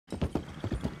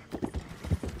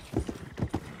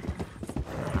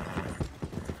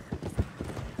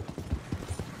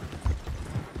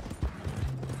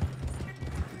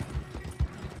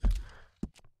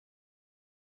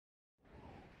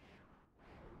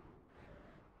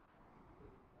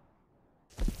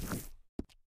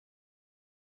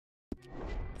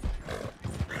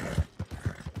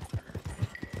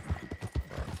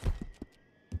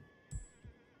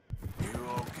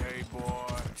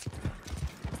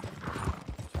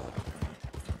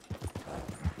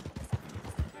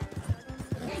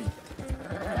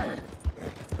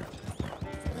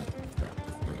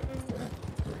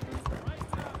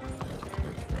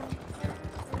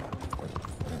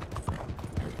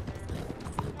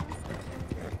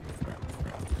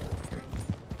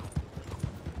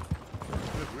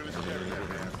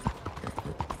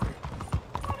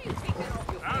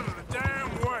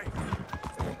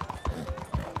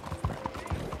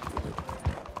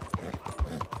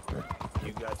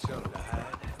got something to hide?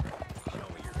 Show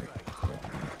me your face.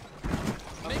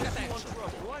 Make us want trouble.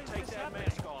 Why take that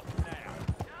mask off now?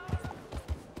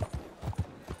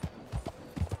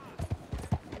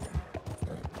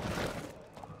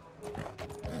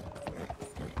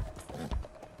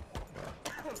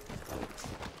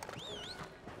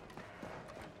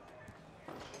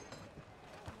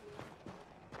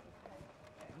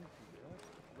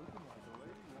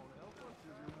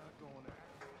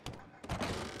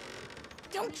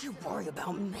 Don't you worry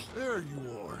about me. There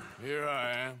you are. Here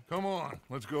I am. Come on,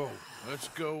 let's go. Let's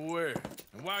go where?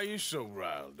 And why are you so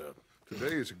riled up?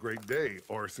 Today is a great day,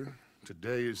 Arthur.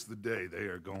 Today is the day they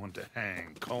are going to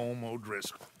hang Colm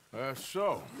O'Driscoll. That's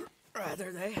so.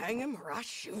 Rather they hang him or I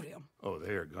shoot him. Oh,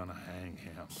 they are gonna hang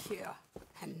him. Yeah,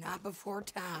 and not before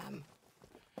time.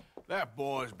 That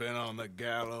boy's been on the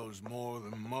gallows more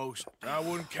than most. I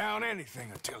wouldn't count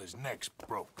anything until his neck's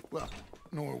broke. Well,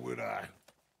 nor would I.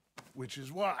 Which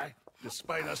is why,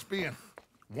 despite us being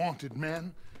wanted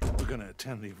men, we're gonna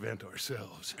attend the event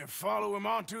ourselves. And follow him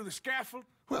onto the scaffold?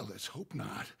 Well, let's hope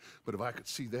not. But if I could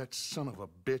see that son of a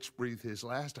bitch breathe his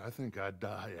last, I think I'd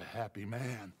die a happy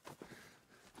man.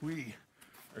 We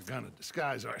are gonna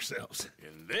disguise ourselves.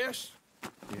 In this?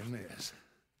 In this.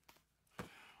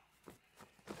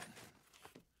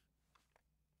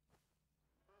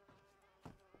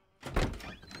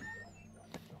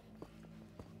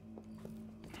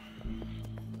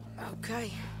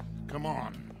 Okay. Come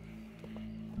on.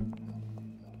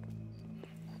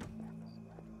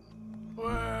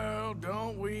 Well,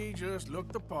 don't we just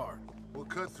look the part? We'll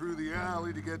cut through the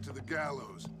alley to get to the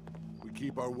gallows. We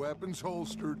keep our weapons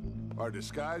holstered, our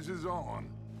disguises on,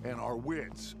 and our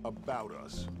wits about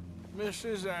us.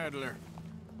 Mrs. Adler,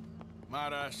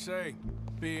 might I say,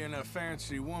 being a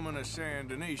fancy woman of Saint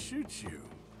Denis shoots you.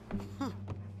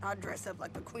 I'd dress up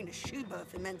like the Queen of Sheba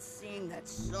if it meant seeing that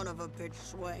son of a bitch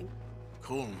swing.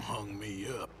 Colm hung me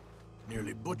up,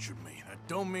 nearly butchered me. That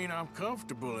don't mean I'm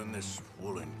comfortable in this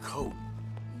woolen coat.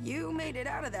 You made it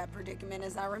out of that predicament,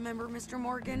 as I remember, Mr.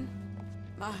 Morgan.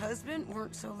 My husband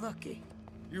weren't so lucky.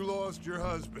 You lost your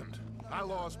husband. I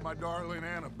lost my darling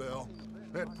Annabelle.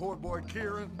 That poor boy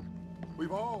Kieran.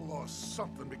 We've all lost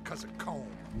something because of Colm.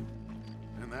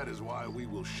 And that is why we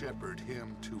will shepherd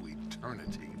him to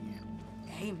eternity.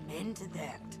 Amen to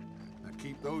that. Now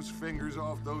keep those fingers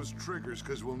off those triggers,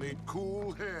 because we'll need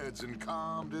cool heads and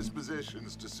calm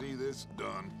dispositions to see this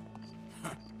done.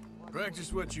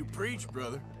 Practice what you preach,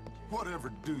 brother.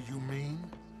 Whatever do you mean?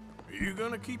 Are you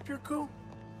gonna keep your cool?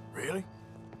 Really?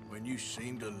 When you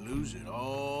seem to lose it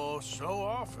all so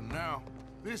often now.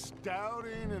 This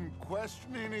doubting and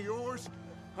questioning of yours,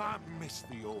 I miss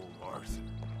the old Arthur.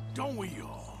 Don't we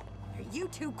all? You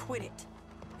two quit it.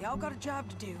 Y'all got a job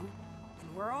to do,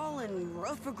 and we're all in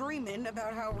rough agreement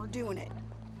about how we're doing it.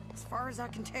 As far as I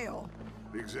can tell.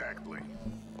 Exactly.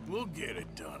 We'll get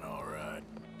it done, all right.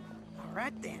 All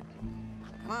right then.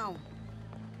 Come on.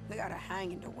 We got a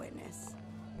hanging to witness.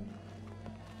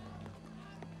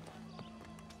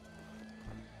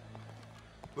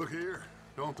 Look here,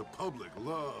 don't the public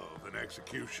love an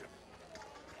execution?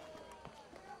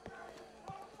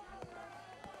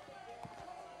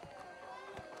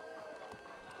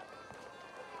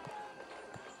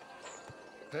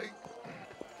 Hey.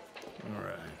 All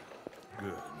right.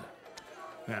 Good.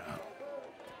 Now,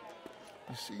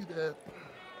 you see that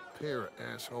pair of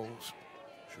assholes?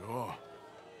 Sure.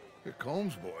 They're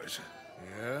Colm's boys.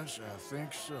 Yes, I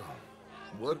think so.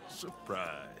 What a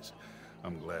surprise.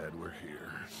 I'm glad we're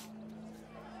here.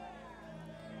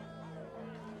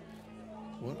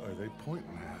 What are they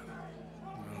pointing at? I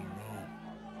don't know.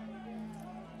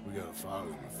 We gotta follow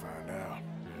them and find out.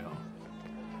 Yeah.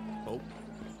 Oh,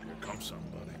 here comes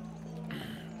somebody.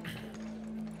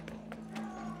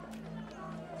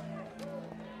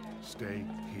 Stay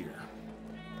here.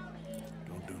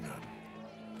 Don't do nothing.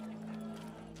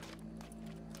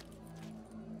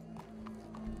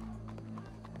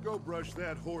 Go brush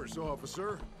that horse,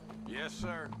 officer. Yes,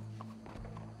 sir.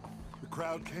 The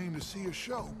crowd came to see a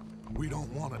show. We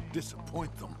don't want to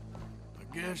disappoint them.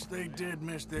 I guess they did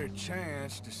miss their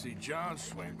chance to see John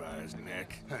swing by his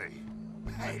neck.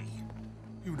 Hey,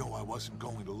 you know I wasn't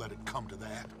going to let it come to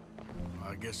that.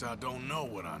 I guess I don't know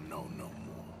what I know no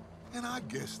more. And I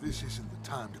guess this isn't the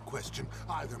time to question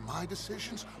either my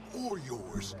decisions or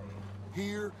yours.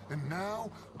 Here and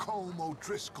now, Colm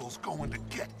O'Driscoll's going to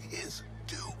get his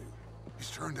due.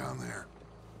 He's turned down there.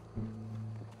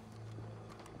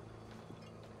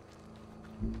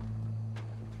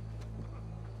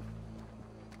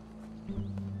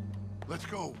 Let's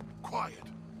go. Quiet.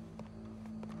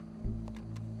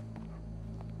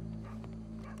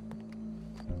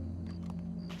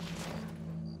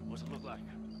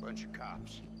 Bunch of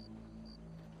cops.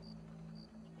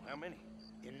 How many?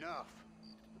 Enough.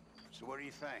 So what do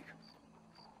you think?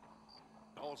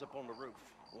 Paul's up on the roof.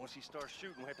 Once he starts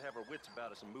shooting, we have to have our wits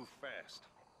about us and move fast.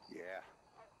 Yeah,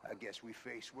 I guess we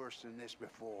faced worse than this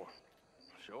before.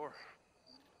 Sure.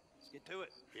 Let's get to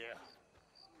it. Yeah.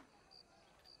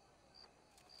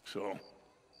 So,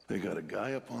 they got a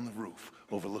guy up on the roof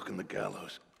overlooking the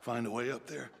gallows. Find a way up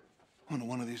there, onto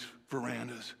one of these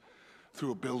verandas,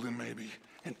 through a building maybe,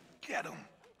 and get him.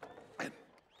 And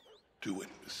do it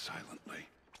silently.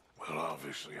 Well,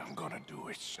 obviously, I'm gonna do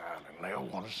it silently. I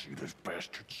want to see this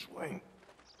bastard swing.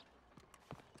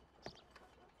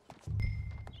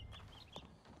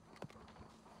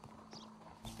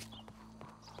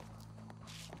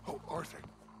 Oh, Arthur,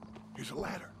 here's a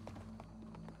ladder.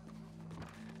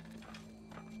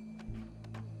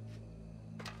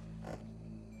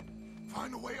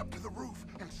 Find a way up to the roof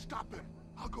and stop him.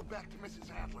 I'll go back to Mrs.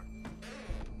 Adler.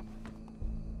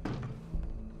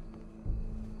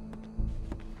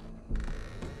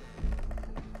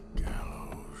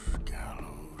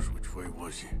 Gallows, which way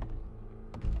was he?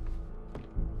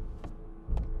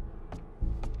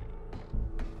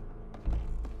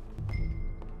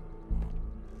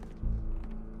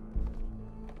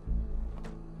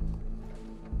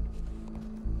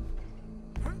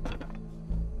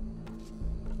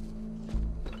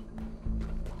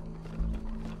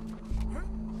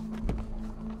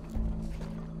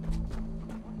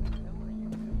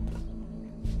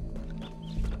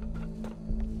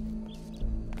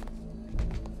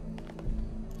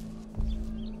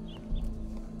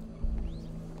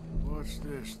 What's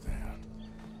this, then?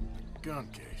 A gun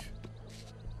case.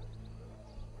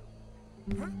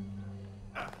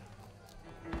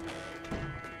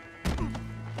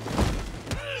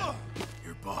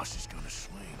 Your boss is gonna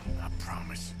swing, I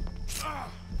promise.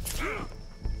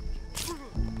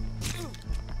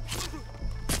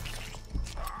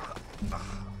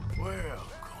 Well,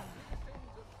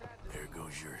 there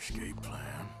goes your escape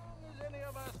plan. As any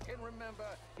of us can remember,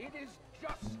 it is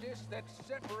justice that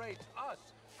separates us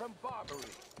from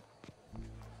barbary.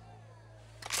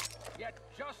 Yet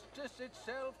justice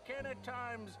itself can at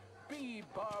times be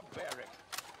barbaric.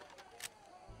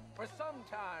 For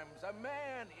sometimes a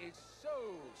man is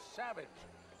so savage,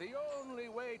 the only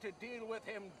way to deal with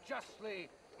him justly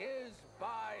is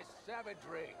by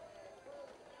savagery.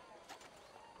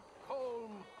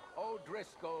 Colm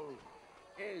O'Driscoll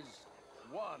is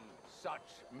one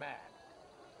such man.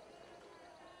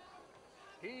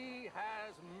 He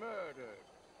has murdered,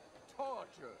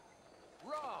 tortured,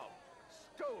 robbed,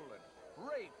 stolen,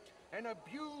 raped, and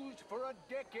abused for a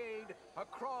decade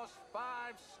across 5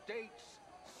 states,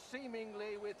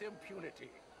 seemingly with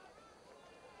impunity.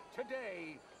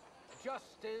 Today,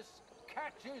 justice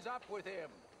catches up with him.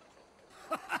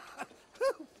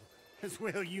 As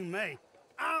well you may.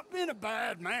 I've been a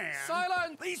bad man.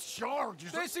 Silence! These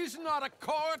charges... This is not a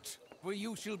court where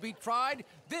you shall be tried.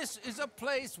 This is a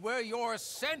place where your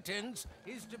sentence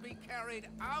is to be carried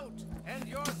out. And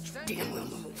your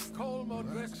sentence, Colm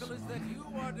O'Driscoll, is that you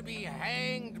are to be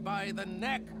hanged by the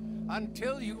neck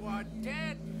until you are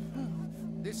dead.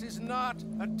 This is not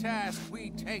a task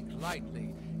we take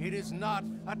lightly. It is not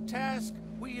a task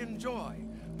we enjoy.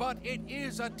 But it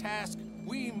is a task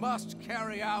we must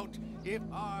carry out if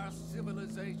our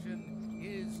civilization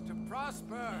is to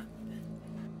prosper.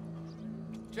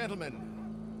 Gentlemen,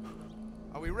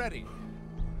 are we ready?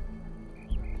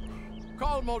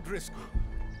 Colm O'Driscoll,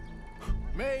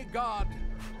 may God,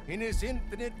 in his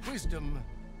infinite wisdom,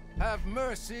 have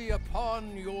mercy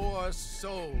upon your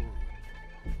soul.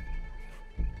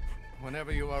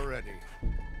 Whenever you are ready.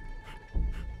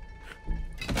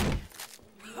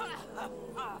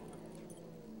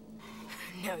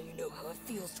 Now you know how it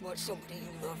feels to watch somebody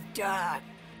you love die.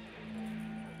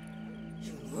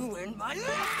 You ruined my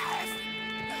life!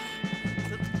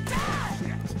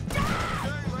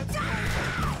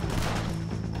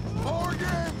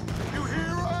 Morgan, you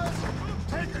hear us?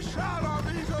 Take a shot on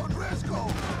these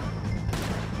O'Driscoll.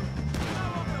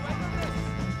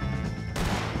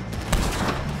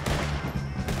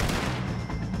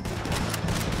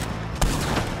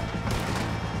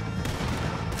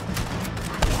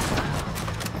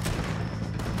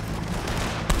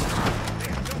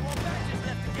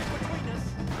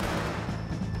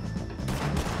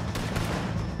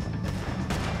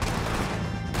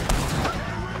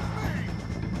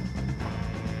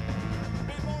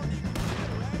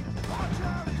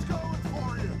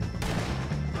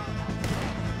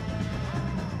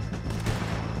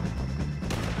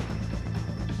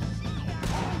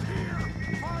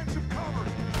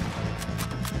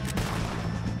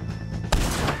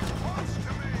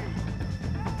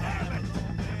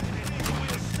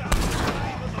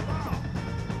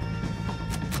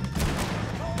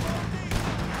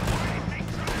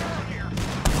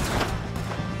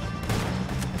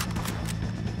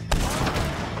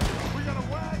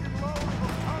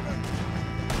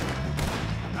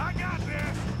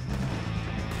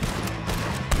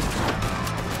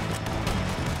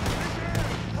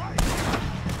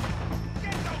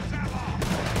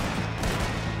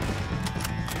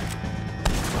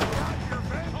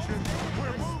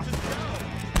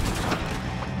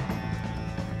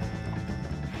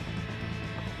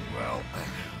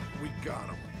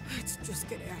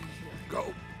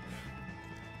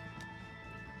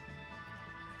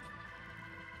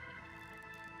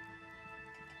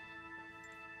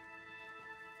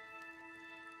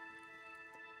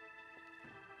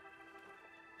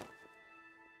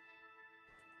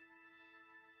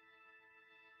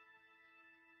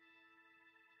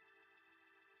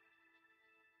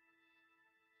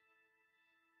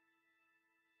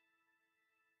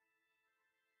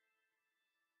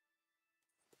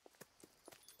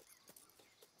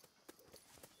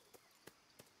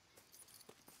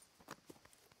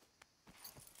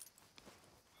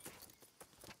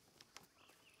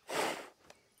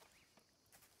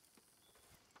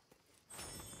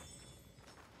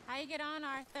 you get on,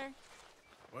 Arthur?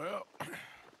 Well,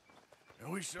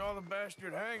 we saw the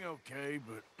bastard hang okay,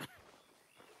 but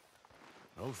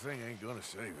the whole thing ain't gonna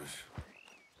save us.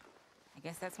 I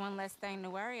guess that's one less thing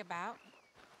to worry about.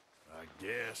 I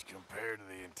guess compared to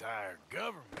the entire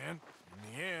government,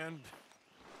 in the end,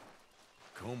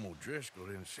 Colm O'Driscoll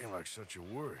didn't seem like such a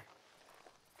worry.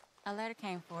 A letter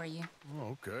came for you.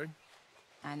 Oh, okay.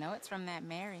 I know it's from that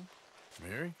Mary.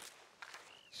 Mary?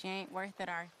 She ain't worth it,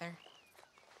 Arthur.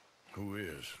 Who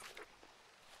is?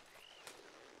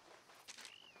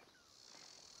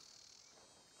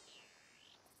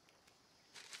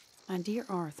 My dear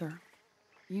Arthur,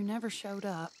 you never showed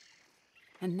up.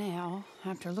 And now,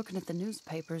 after looking at the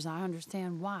newspapers, I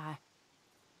understand why.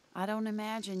 I don't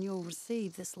imagine you'll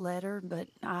receive this letter, but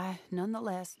I,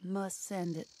 nonetheless, must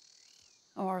send it.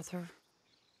 Arthur.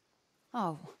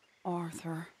 Oh,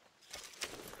 Arthur.